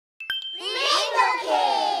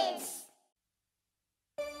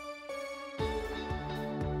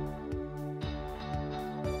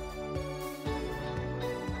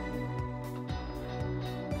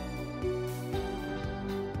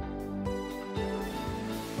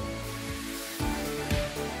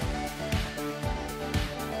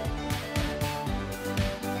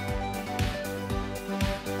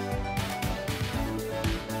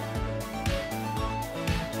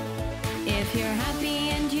If you're happy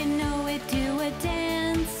and you know it, do a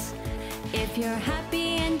dance. If you're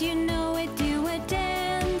happy and you know it, do a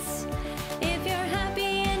dance. If you're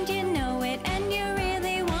happy and you know it, and you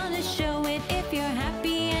really want to show it. If you're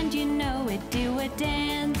happy and you know it, do a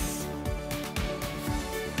dance.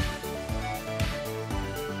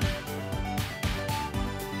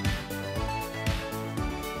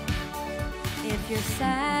 If you're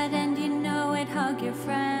sad and you know it, hug your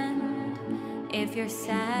friend. If you're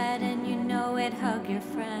sad and you know it, hug your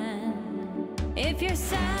friend. If you're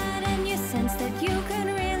sad and you sense that you could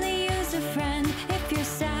really use a friend. If you're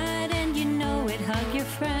sad and you know it, hug your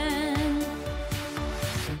friend.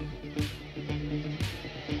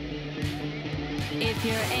 If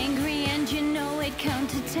you're angry and you know it, count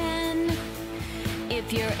to 10.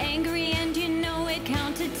 If you're angry and you know it,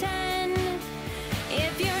 count to 10.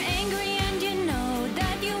 If you're angry and you know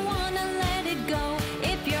that you wanna let it go.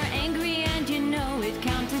 If you're angry and you know it,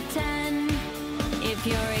 count to 10. If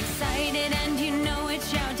you're excited and you know it,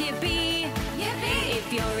 shout yippee! Yippee!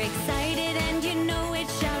 If you're excited and you know it,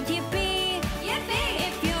 shout yippee! Yippee!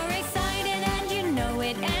 If you're excited and you know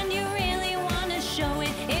it, and you really wanna show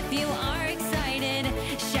it. If you are excited,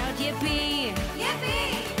 shout yippee! Yippee!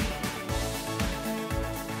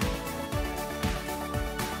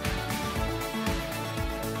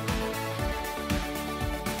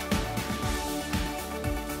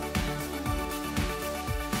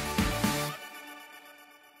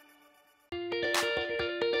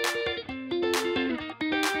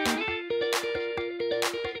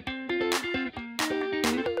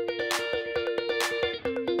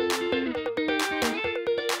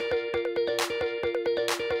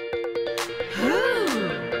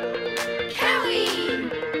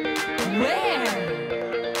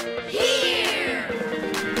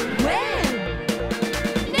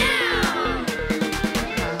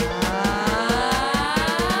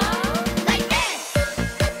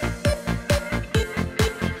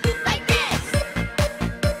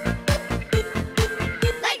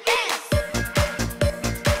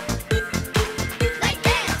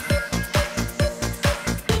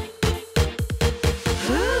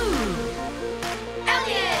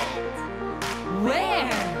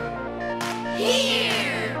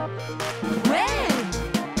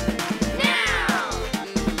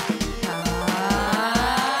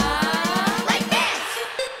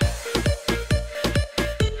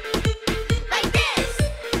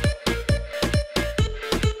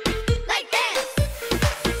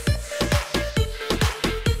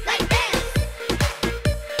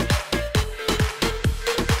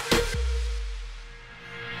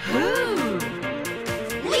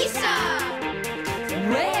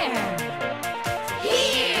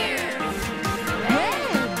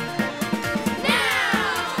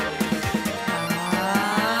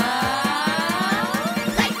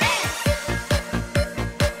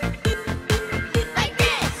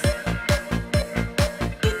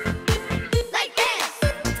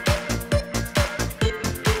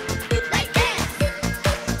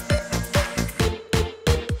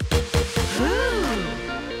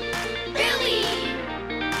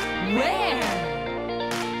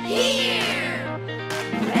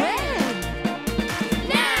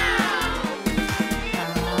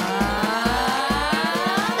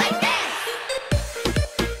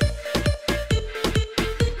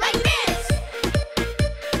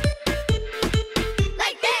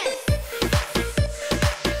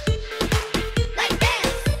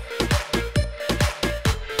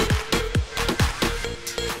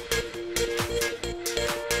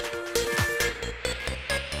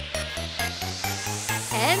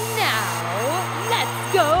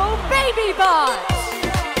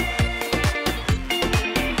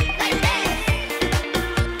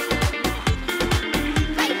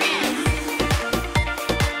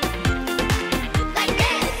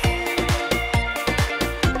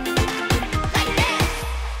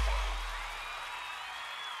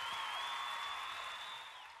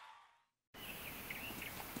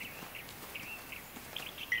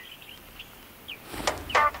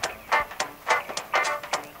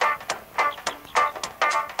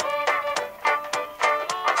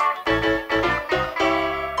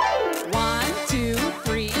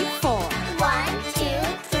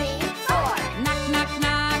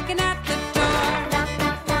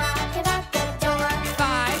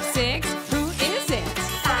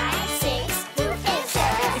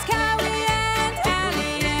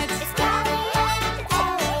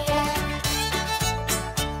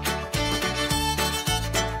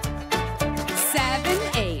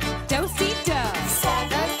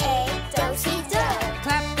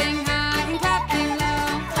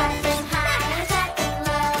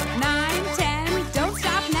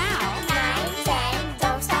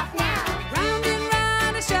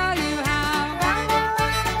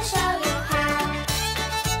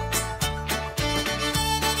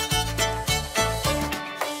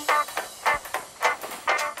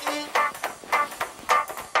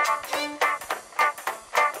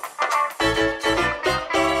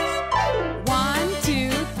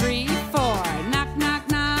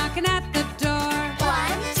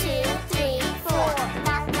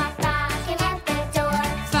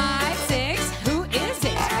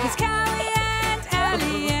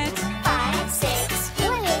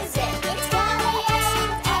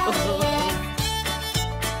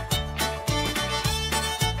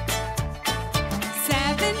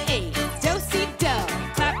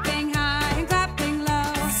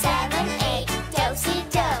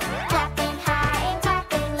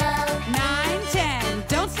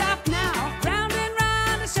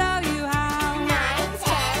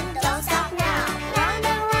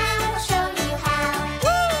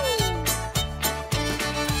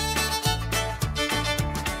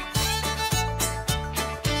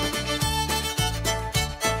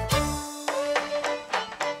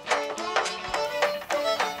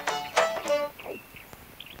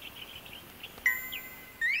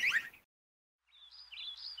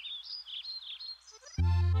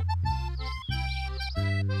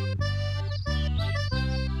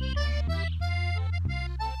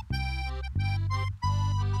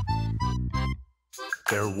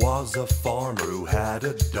 There was a farmer who had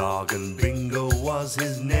a dog, and Bingo was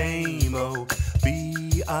his name. Oh,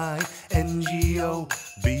 B-I-N-G-O,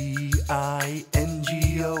 B-I-N-G-O,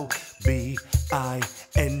 B-I-N-G-O,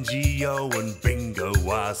 and Bingo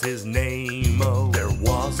was his name. Oh, there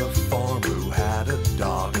was a farmer who had a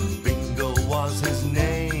dog, and Bingo was his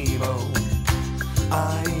name. Oh,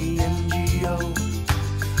 I-N-G-O,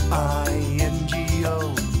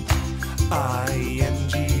 I-N-G-O,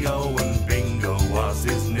 I-N-G-O, and Bingo was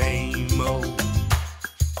his name. Oh,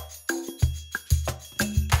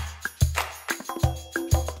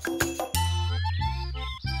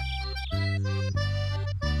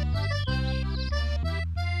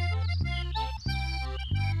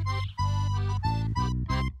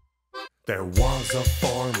 there was a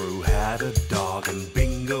farmer who had a dog, and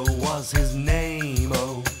Bingo was his name.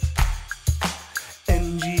 Oh,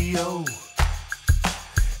 N-G-O,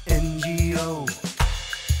 N-G-O,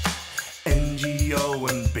 N-G-O,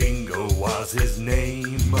 and Bingo was his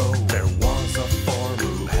name. Oh, there was a farmer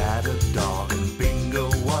who had a dog, and Bingo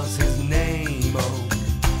was his name. Oh,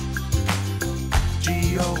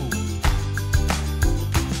 G-O,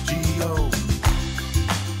 G-O,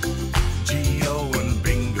 G-O, and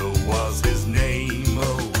Bingo was his name.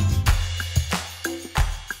 Oh,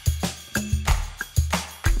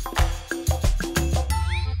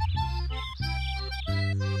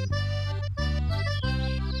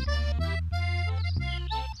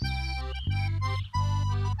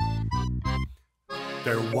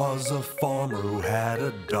 there was a farmer who had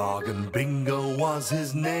a dog, and Bingo was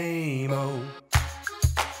his name. Oh,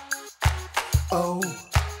 oh,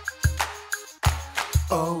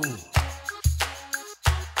 oh,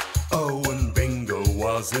 oh, and Bingo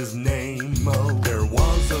was his name. Oh, there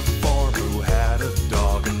was a farmer who had a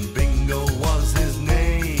dog, and Bingo was his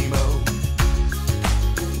name. Oh,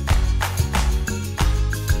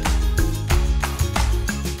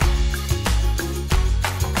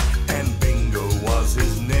 and Bingo was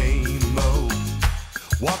his name. Oh,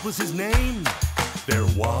 what was his name? There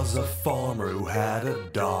was a farmer who had a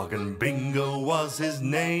dog, and Bingo was his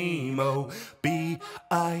name. Oh, B-I-N-G-O,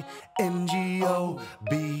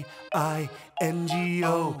 B-I-N-G-O,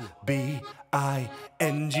 B-I-N-G-O,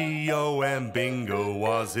 and Bingo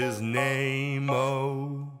was his name.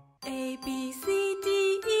 Oh, A, B, C,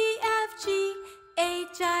 D, E, F, G,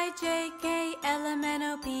 H, I, J, K, L, M, N,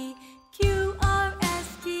 O, P, Q, R, S,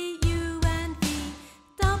 T, U, and V,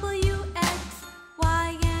 W, X,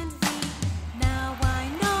 Y, and Z. Now I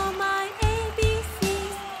know my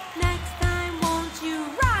ABCs. Next time, won't you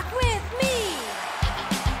rock with me?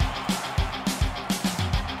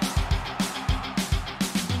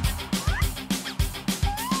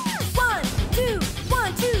 One,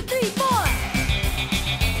 two, 3, 4.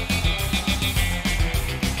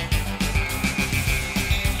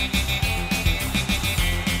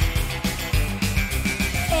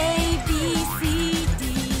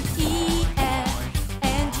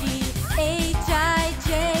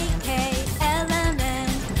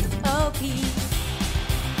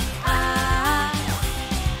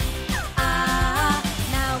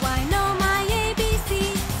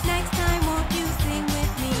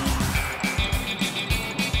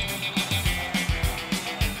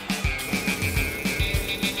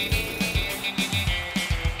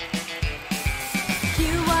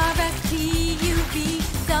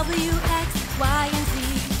 W, X, Y, and Z.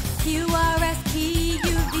 Q, R, S, T,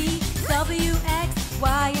 U, V, W, X,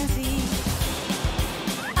 Y, and Z.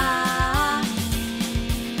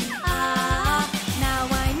 Now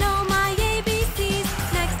I know my ABCs.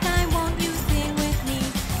 Next time, won't you sing with me?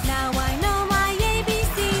 Now I know my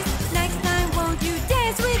ABCs. Next time, won't you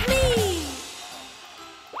dance with me?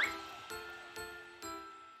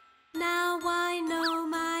 Now I know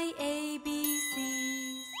my ABCs.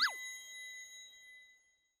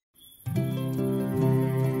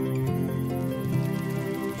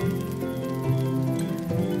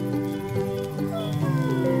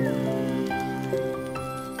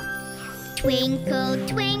 Twinkle,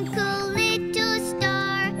 twinkle, little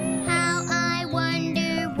star, how I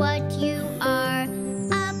wonder what you are.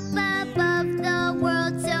 Up above the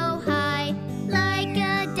world so high, like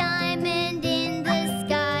a diamond in the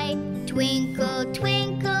sky. Twinkle,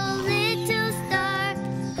 twinkle, little star,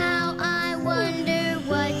 how I wonder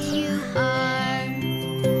what you are.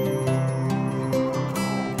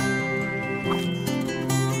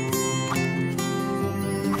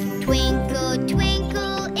 Twinkle,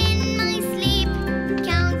 twinkle, in my sleep,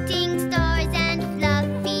 counting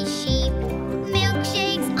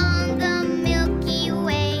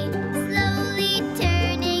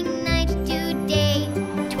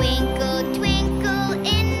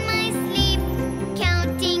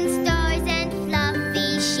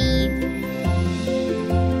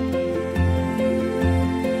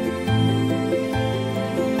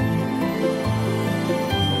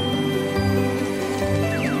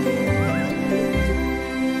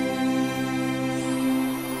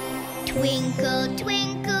Twinkle,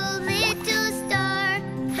 twinkle, little star,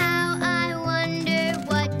 how I wonder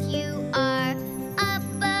what you are. Up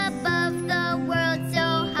above the world so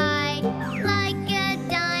high, like a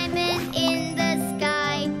diamond in the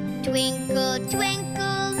sky. Twinkle,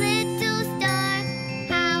 twinkle, little star,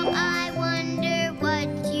 how I wonder what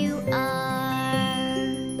you are.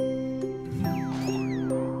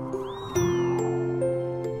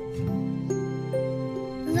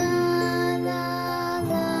 La la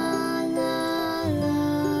la la la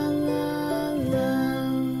la la.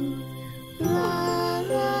 La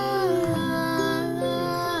la la la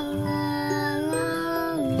la la.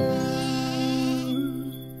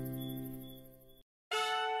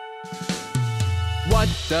 What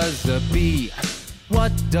does the bee?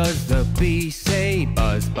 What does the bee say?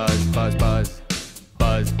 Buzz, buzz, buzz, buzz.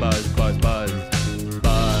 Buzz, buzz, buzz, buzz.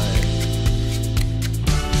 Buzz.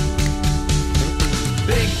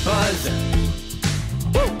 Big buzz.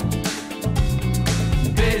 Woo!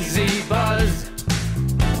 Busy buzz.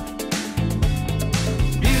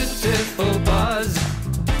 Beautiful buzz.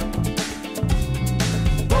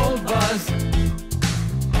 Bold buzz.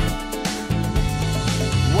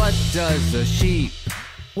 What does a sheep?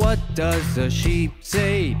 What does a sheep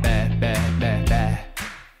say? Ba, ba, ba, ba.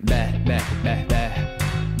 Ba, ba, ba, ba.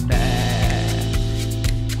 Ba.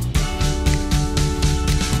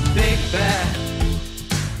 Big ba.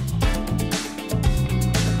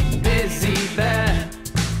 Busy ba.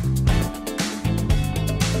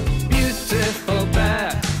 Beautiful ba.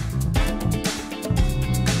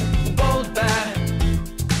 Bold ba.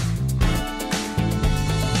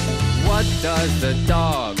 What does the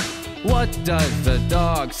dog? What does the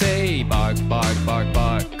dog say? Bark, bark, bark,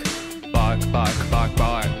 bark. Bark, bark, bark,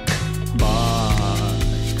 bark. Bark.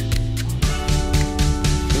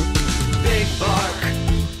 Big bark.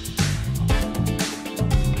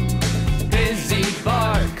 Busy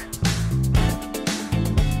bark.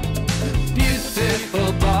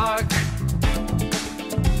 Beautiful bark.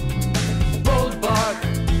 Bold bark.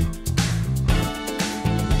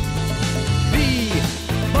 Bee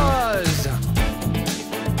buzz.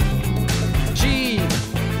 G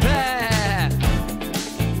bear.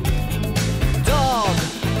 Dog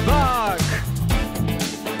bark.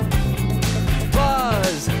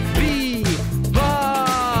 Buzz bee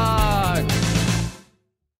bark.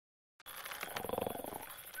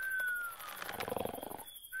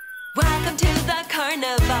 Welcome to the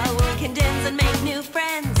carnival, where we can dance and make new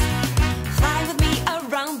friends. Fly with me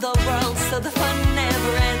around the world so the fun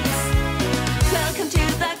never ends. Welcome to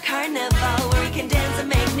the carnival, where we can dance and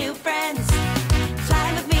make new friends.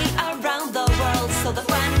 Fly with me around the world so the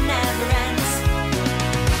fun never ends.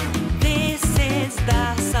 This is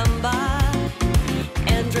the samba,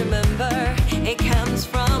 and remember, it comes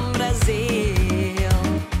from Brazil.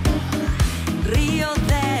 Rio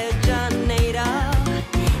de Janeiro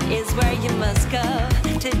is where you must go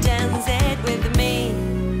to dance it with me.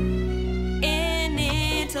 In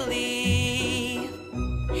Italy,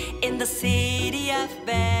 in the city of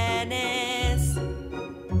Venice,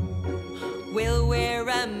 we'll wear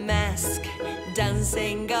a mask,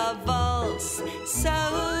 dancing a waltz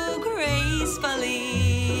so gracefully.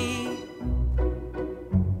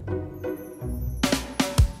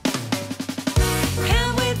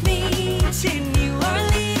 Come with me to New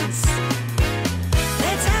Orleans.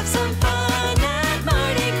 Let's have some fun at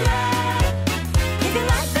Mardi Gras. If you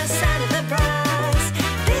like the sound of the brass,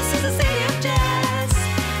 this is the city of jazz.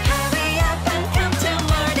 Hurry up and come to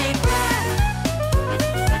Mardi Gras.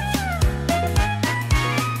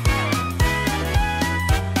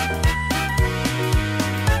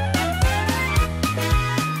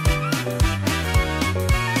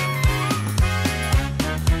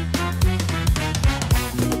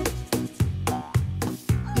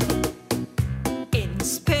 In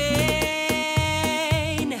Spain,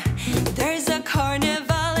 there's a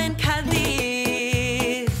carnival in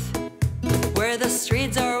Cadiz, where the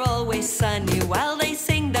streets are always sunny while they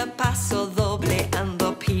sing the paso doble, and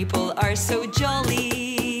the people are so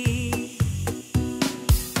jolly.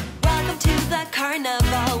 Welcome to the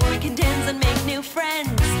carnival, where we can dance and make new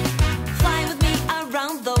friends. Fly with me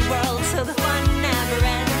around the world so the fun never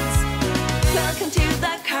ends. Welcome to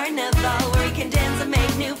the carnival, where we can dance and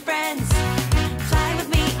make new friends. Fly with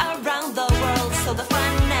me around the world so the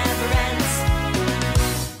fun never ends.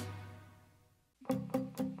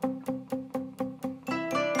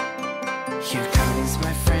 Here comes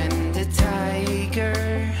my friend the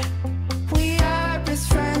tiger. We are best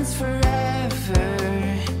friends forever.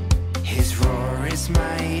 His roar is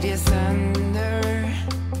mighty as thunder,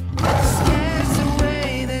 scares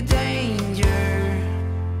away the danger.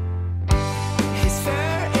 His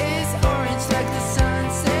fur is orange like the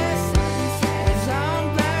sunset.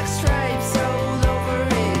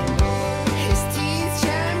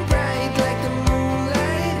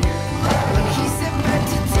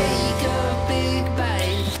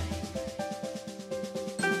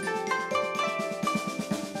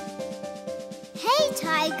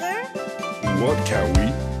 Tiger. What, Cowy?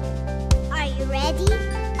 Are you ready?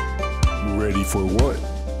 Ready for what?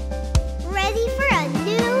 Ready for a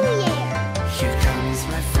new year. Here comes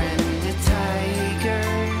my friend the tiger.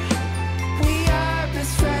 We are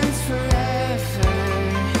best friends forever.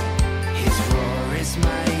 His roar is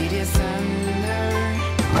mighty as thunder.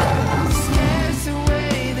 Scares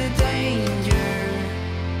away the danger.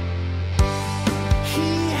 He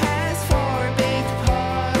has 4 big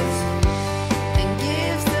paws and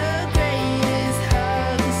gives the greatest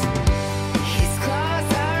hugs. His claws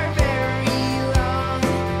are very long.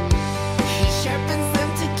 He sharpens them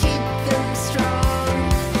to keep them strong.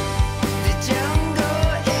 The jungle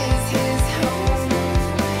is his home.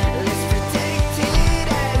 Let's protect it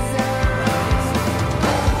as our own.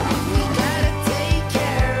 We gotta take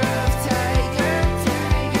care of Tiger,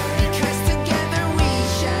 because together we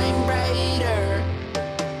shine brighter.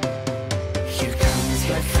 Here comes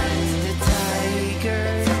my friend the tiger.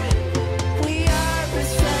 We are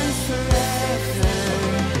best friends forever.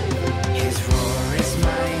 His roar is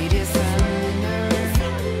mighty as thunder.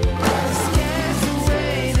 Scares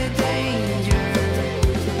away the danger.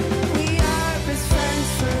 We are best friends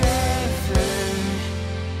forever.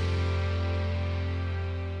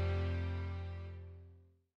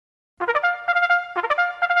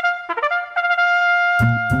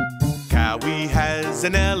 Cowy has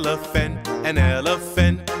an elephant, an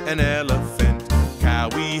elephant, an elephant.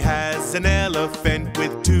 Cowy has an elephant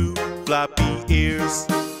with 2 floppy ears.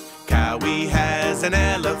 Cowy has an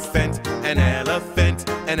elephant, an elephant,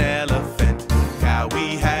 an elephant.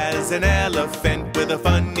 Cowy has an elephant with a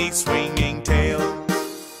funny swinging tail.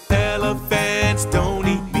 Elephants don't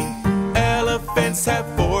eat meat. Elephants have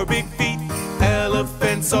 4 big feet.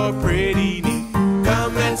 Elephants are pretty neat.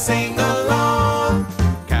 Come and sing along.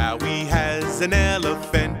 Cowy has an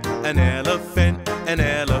elephant, an elephant, an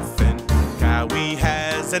elephant. Cowy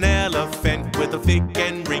has an elephant with a thick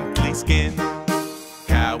and wrinkly skin.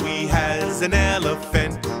 Cowy has an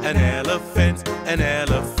elephant, an elephant, an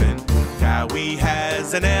elephant. Cowy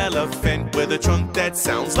has an elephant with a trunk that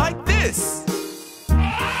sounds like this.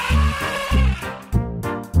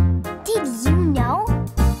 Did you know?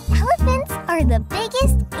 Elephants are the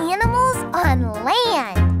biggest animals on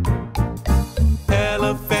land.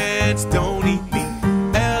 Elephants don't eat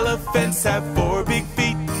meat. Elephants have 4 big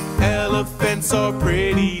feet. Elephants are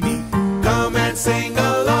pretty neat. Come and sing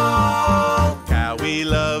along. Cowy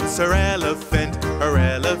loves her elephant, her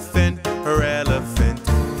elephant, her elephant.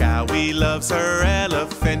 Cowy loves her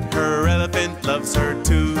elephant loves her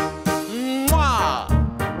too. Mwah!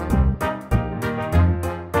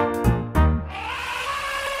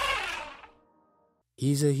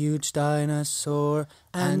 He's a huge dinosaur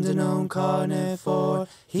and a known carnivore.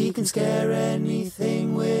 He can scare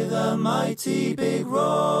anything with a mighty big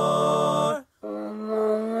roar.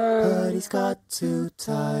 But he's got 2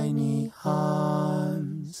 tiny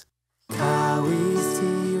arms. Cowy's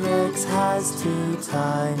T-Rex has 2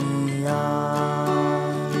 tiny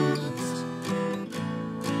arms.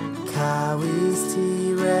 Cowy's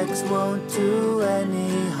T-Rex won't do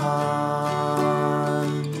any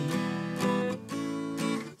harm.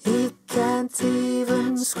 He can't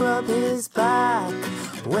even scrub his back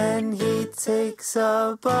when he takes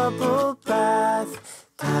a bubble bath.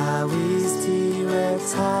 Cowy's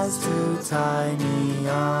T-Rex has 2 tiny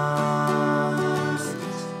arms.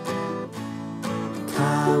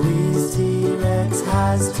 Cowy's T-Rex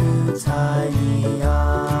has 2 tiny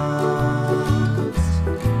arms.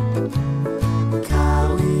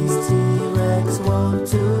 Cowy's T-Rex won't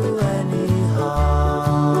do any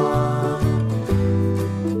harm.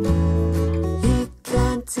 He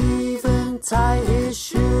can't even tie his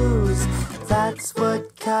shoes. That's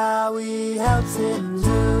what Cowy helps him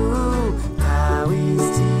do.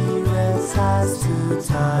 Cowy's T-Rex has 2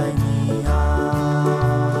 tiny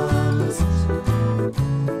arms.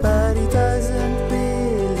 But he doesn't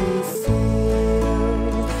really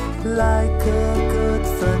feel like a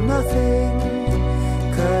good-for-nothing,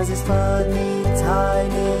 'cause his funny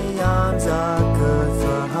tiny arms are good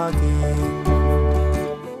for hugging.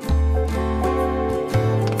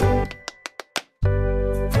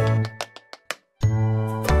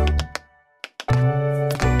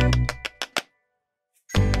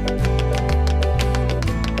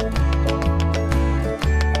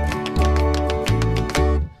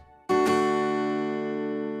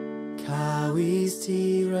 Cowy's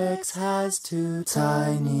T-Rex has 2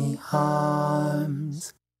 tiny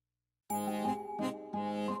arms.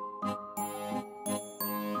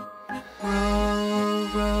 Row,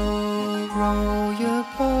 row, row your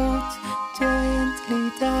boat gently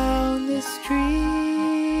down the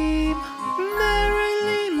stream.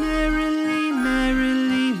 Merrily, merrily, merrily.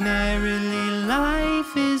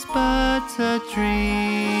 a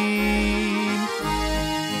dream.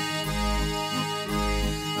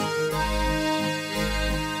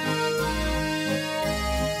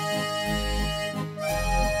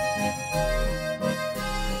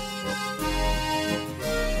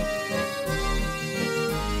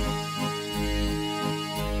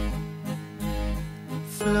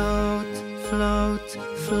 Float, float,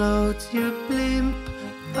 float your blimp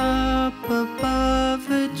up above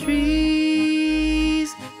the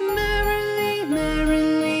trees. Merrily,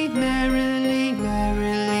 merrily, merrily,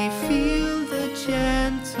 merrily feel the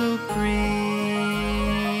gentle breeze.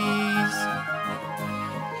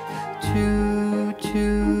 Choo,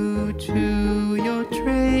 choo, choo your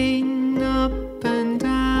train up and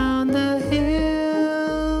down the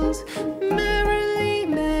hills. Merrily,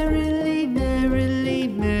 merrily, merrily,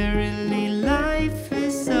 merrily, life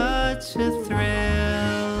is such a thrill.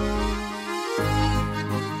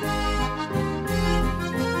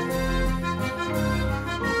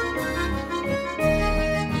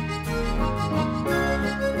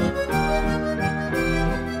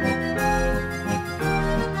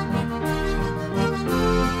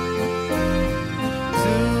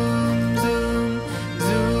 Zoom, zoom,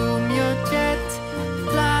 zoom your jet,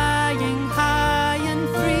 flying high and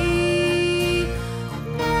free.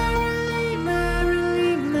 Merrily,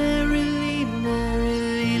 merrily, merrily,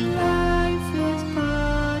 merrily, life is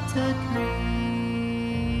but a dream.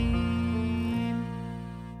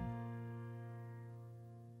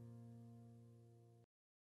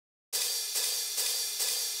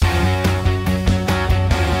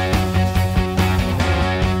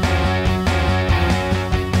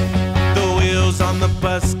 The wheels on the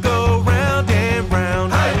bus go round and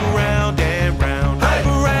round, round and round,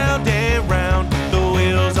 round and round. The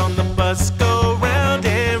wheels on the bus go round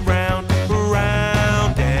and round,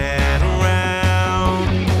 round and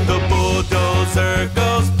round. The bulldozer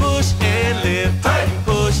goes push and lift,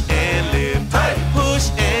 push and lift, push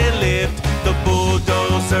and lift. The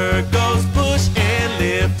bulldozer goes push and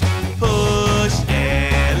lift, push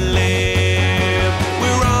and lift.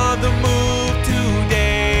 We're on the move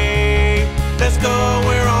today. Let's go,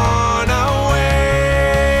 we're on our way.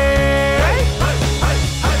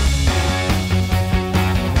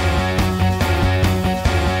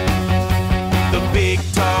 The big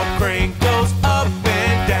tall crane goes up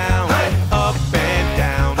and down, up and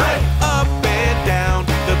down, up and down.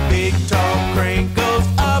 The big tall crane goes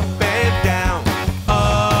up and down,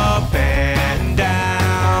 up and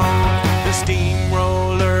down. The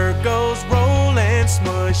steamroller goes roll and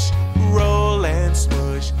smush, roll and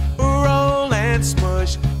smush, roll and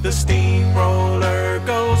smush. The steamroller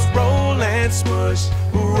goes roll and smush,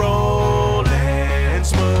 roll and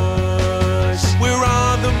smush. We're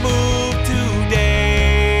on the move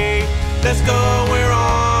today. Let's go, we're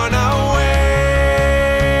on our way.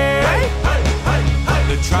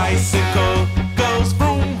 The tricycle goes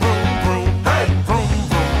vroom, vroom, vroom, vroom, vroom,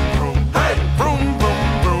 vroom, vroom, vroom,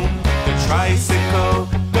 vroom. The tricycle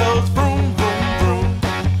goes vroom, vroom, vroom,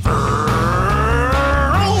 vroom.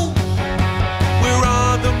 We're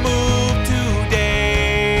on the move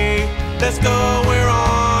today. Let's go, we're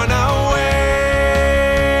on our way.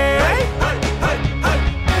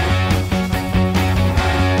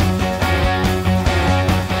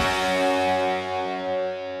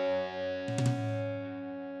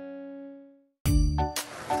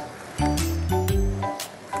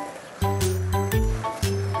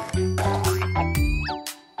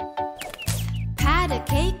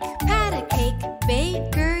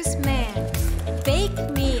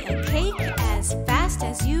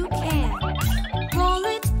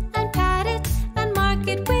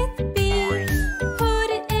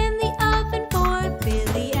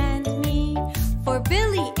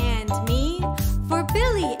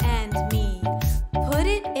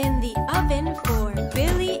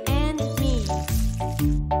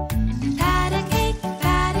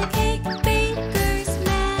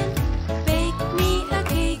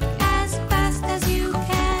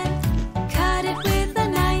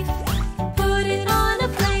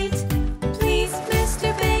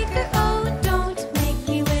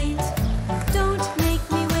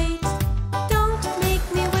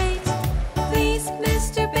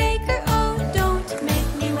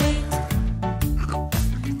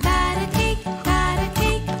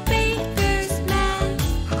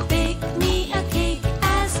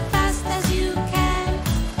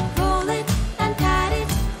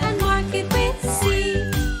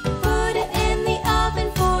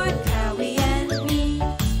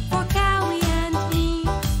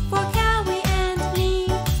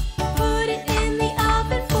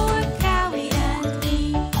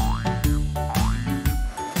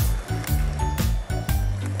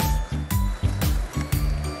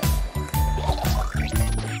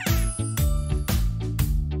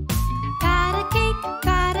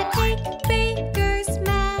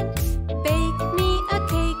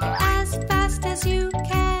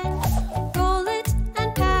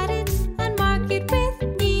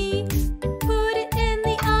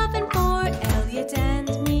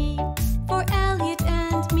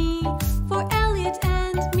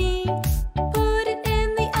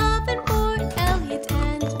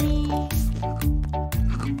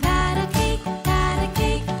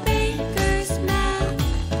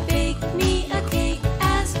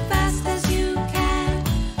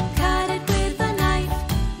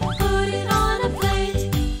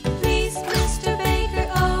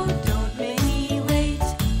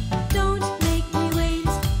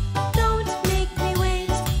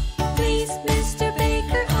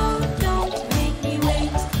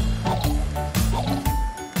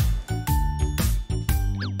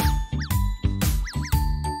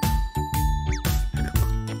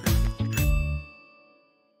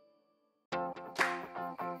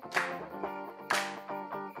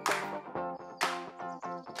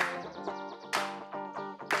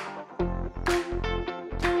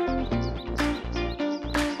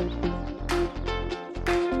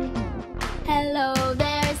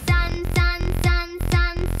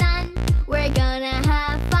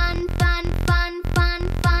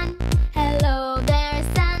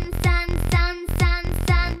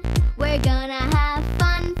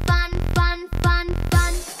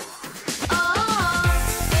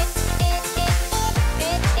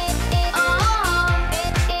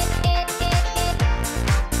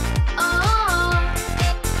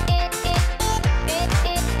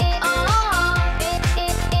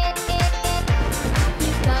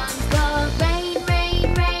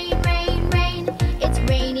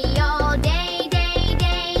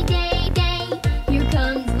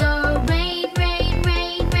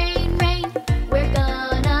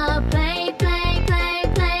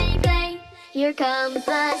 comes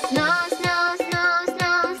the snow, snow, snow,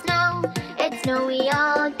 snow, snow. It's snowy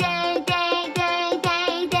all day, day, day,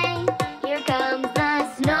 day, day. Here comes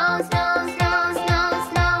the snow, snow, snow, snow,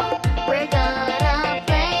 snow. We're gonna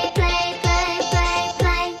play, play, play, play,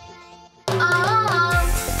 play. Oh,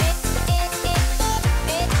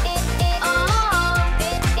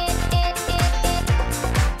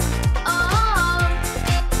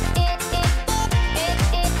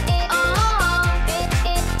 oh,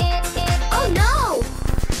 oh no!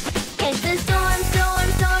 It's a storm, storm,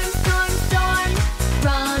 storm, storm, storm.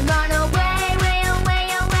 Run, run away, way away,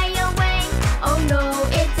 away, away. Oh no,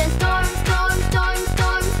 it's a storm, storm, storm,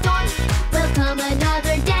 storm, storm. Will come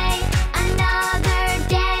another day, another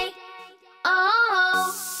day. Oh,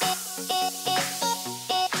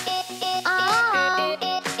 oh,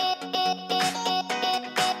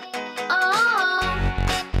 oh,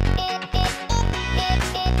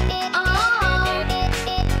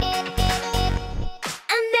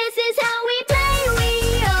 and this is how we play, we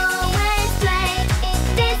always play.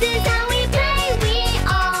 This is how we play, we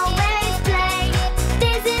always play.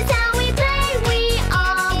 This is how we play, we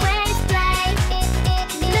always play.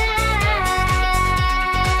 Let's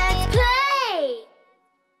play!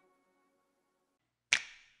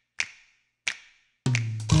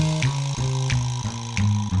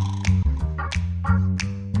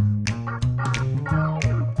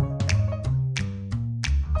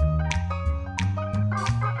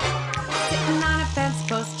 Sitting on a fence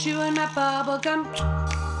post, chewing my bubble gum,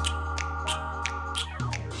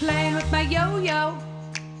 playing with my yo-yo.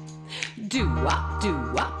 Do-wop,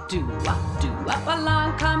 do-wop, do-wop, do-wop.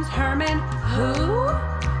 Along comes Herman. Who?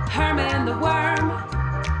 Herman the Worm.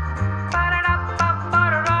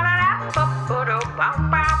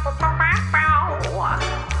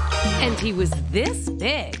 And he was this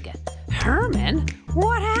big. Herman,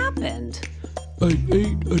 what happened? I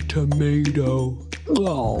ate a tomato.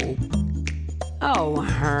 Oh. Oh,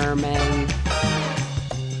 Herman.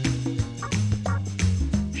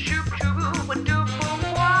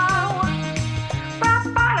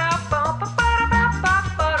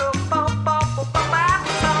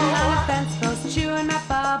 Sitting on a fence post, chewing my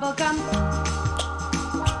bubble gum,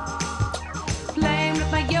 playing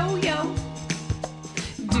with my yo-yo.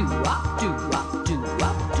 Do-wop, do-wop,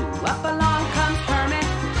 do-wop, do-wop. Along comes Herman.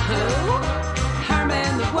 Who?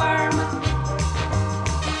 Herman the Worm.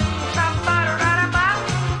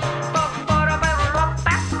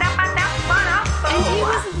 And he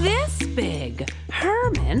was this big.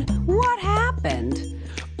 Herman, what happened?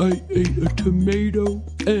 I ate a tomato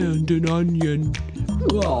and an onion.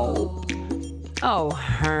 Oh. Oh,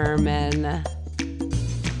 Herman.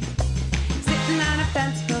 Sitting on a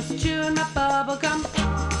fence post, chewing my bubble gum,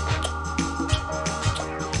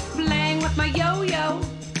 playing with my yo-yo.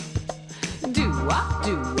 Do-wop,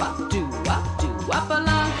 do-wop, do-wop, do-wop.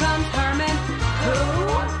 Along comes Herman. Who?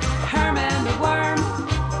 Herman the Worm.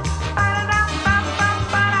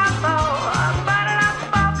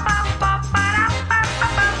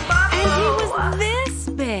 And he was this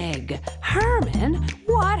big. Herman,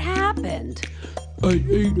 what happened? I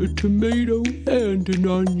ate a tomato and an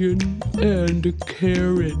onion and a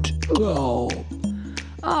carrot. Oh.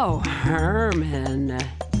 Oh, Herman.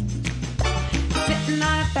 Sitting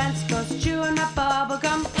on a fence post, chewing my bubble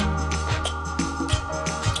gum,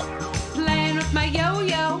 playing with my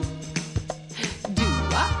yo-yo.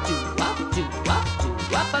 Do-wop, do-wop, do-wop,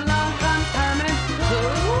 do-wop. Along comes Herman. Who?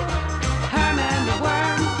 Herman the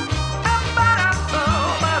Worm.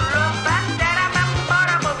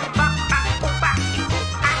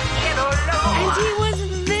 And he was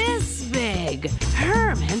this big.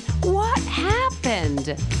 Herman, what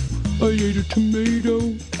happened? I ate a tomato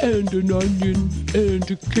and an onion and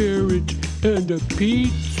a carrot and a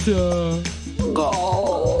pizza.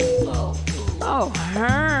 Oh,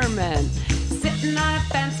 Herman. Sitting on a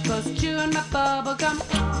fence post, chewing my bubble gum,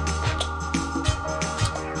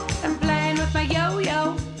 and playing with my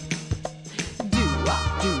yo-yo.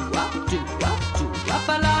 Do-wop, do-wop, do-wop, do-wop.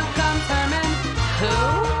 Along comes Herman. Who?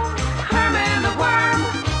 Herman the Worm.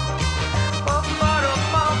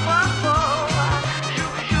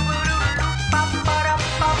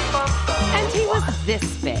 And he was this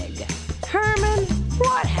big. Herman,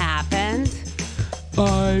 what happened?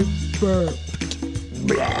 I burped.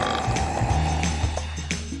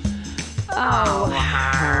 Oh,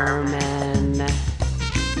 Herman.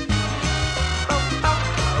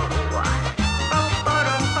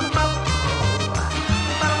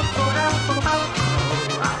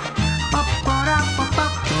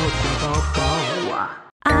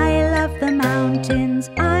 I love the mountains,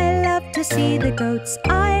 I love to see the goats,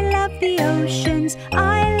 I love the oceans,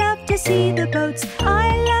 I love to see the boats,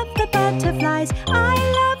 I love the butterflies,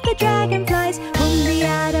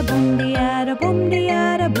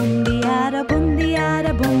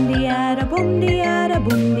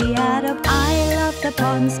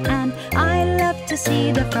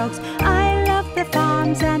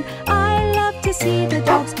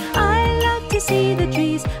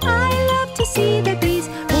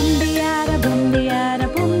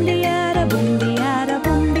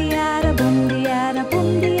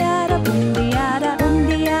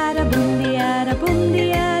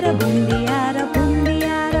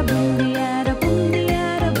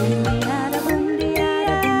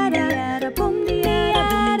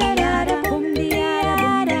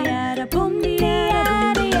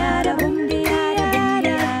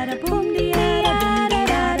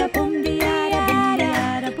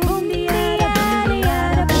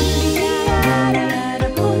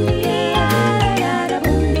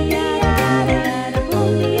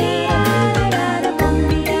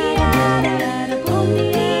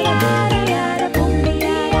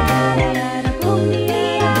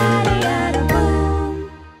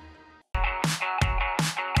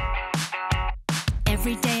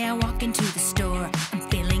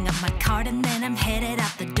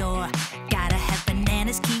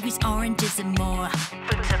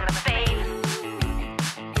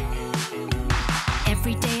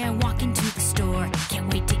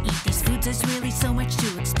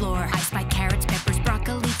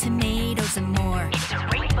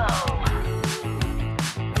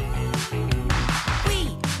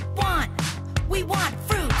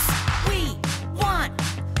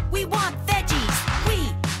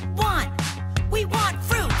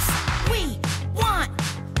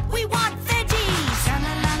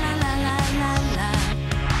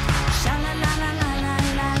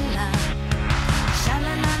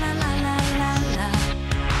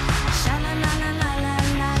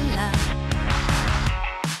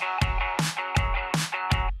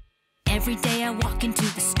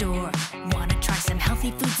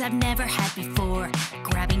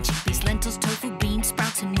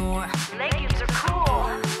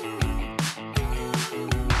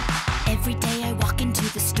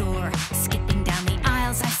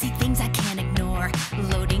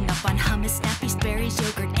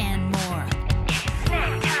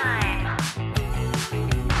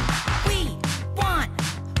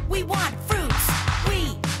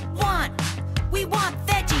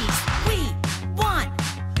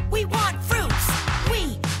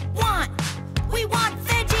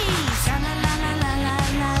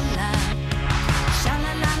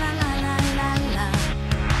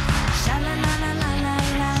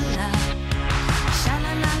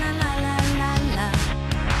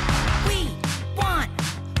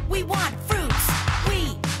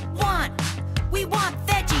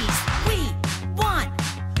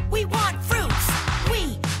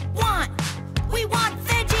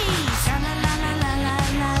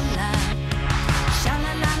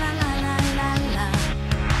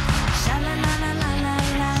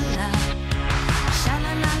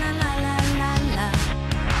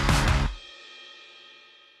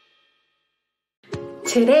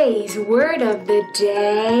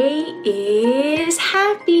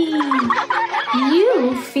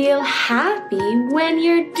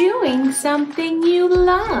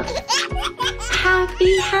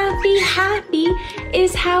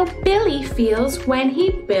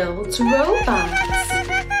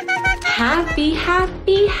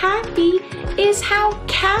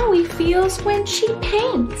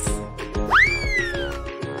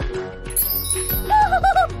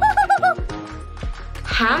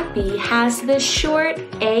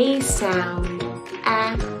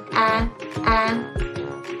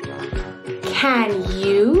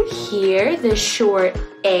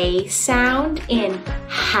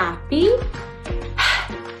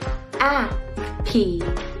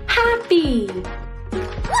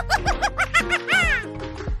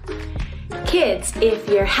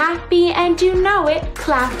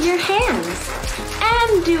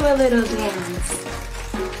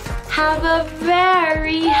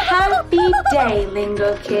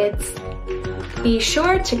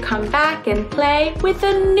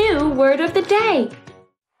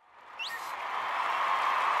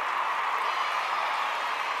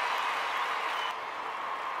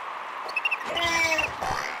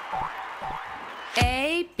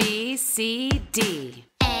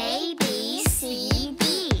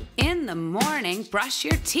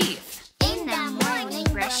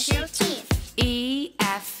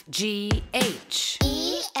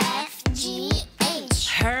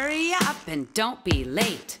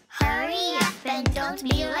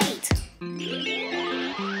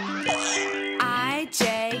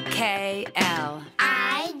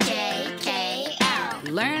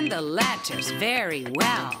 letters very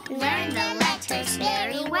well. Learn the letters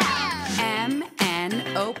very well.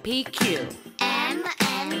 M-N-O-P-Q.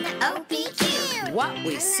 M-N-O-P-Q. What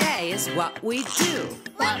we say is what we do.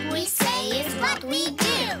 What we say is what we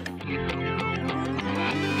do.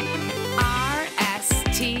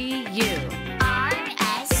 R-S-T-U.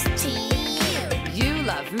 R-S-T-U. You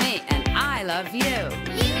love me and I love you.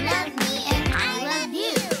 You love me and I love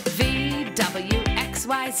you.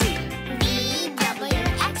 V-W-X-Y-Z.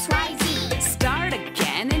 V-W-X-Y-Z. Start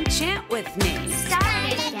again and chant with me.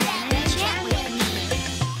 Start again and chant with me.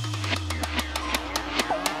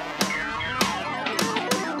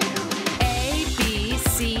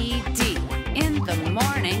 A-B-C-D. In the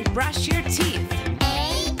morning, brush your teeth.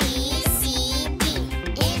 A-B-C-D.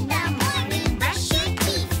 In the morning, brush your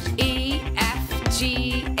teeth.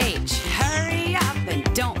 E-F-G-H. Hurry up and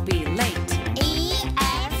don't be late.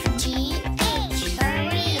 E-F-G-H.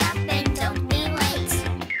 Hurry up and don't be late.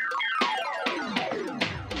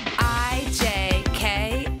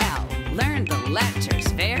 I-J-K-L. Learn the letters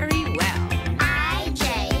very well.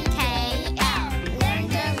 I-J-K-L. Learn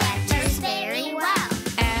the letters very well.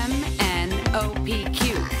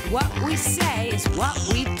 M-N-O-P-Q. What we say is what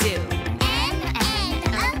we do.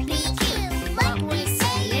 M-N-O-P-Q. What we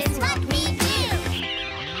say is what we do.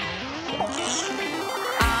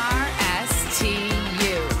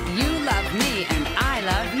 R-S-T-U. You love me and I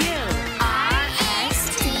love you.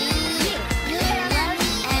 R-S-T-U. You love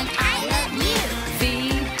me and I love you.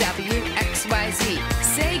 V-W-X-Y-Z.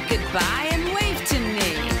 Say goodbye and wave to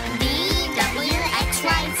me.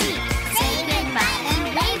 V-W-X-Y-Z. Say goodbye and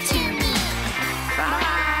wave to me.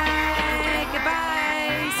 Bye.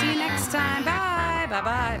 Goodbye. See you next time. Bye.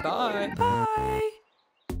 Bye-bye. Bye. Bye.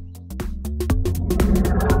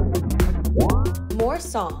 More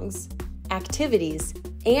songs, activities,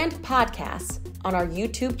 and podcasts on our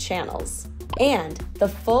YouTube channels, and the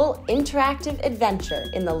full interactive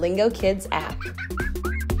adventure in the Lingokids app.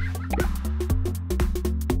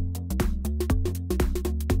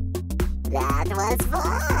 That was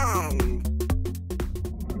fun!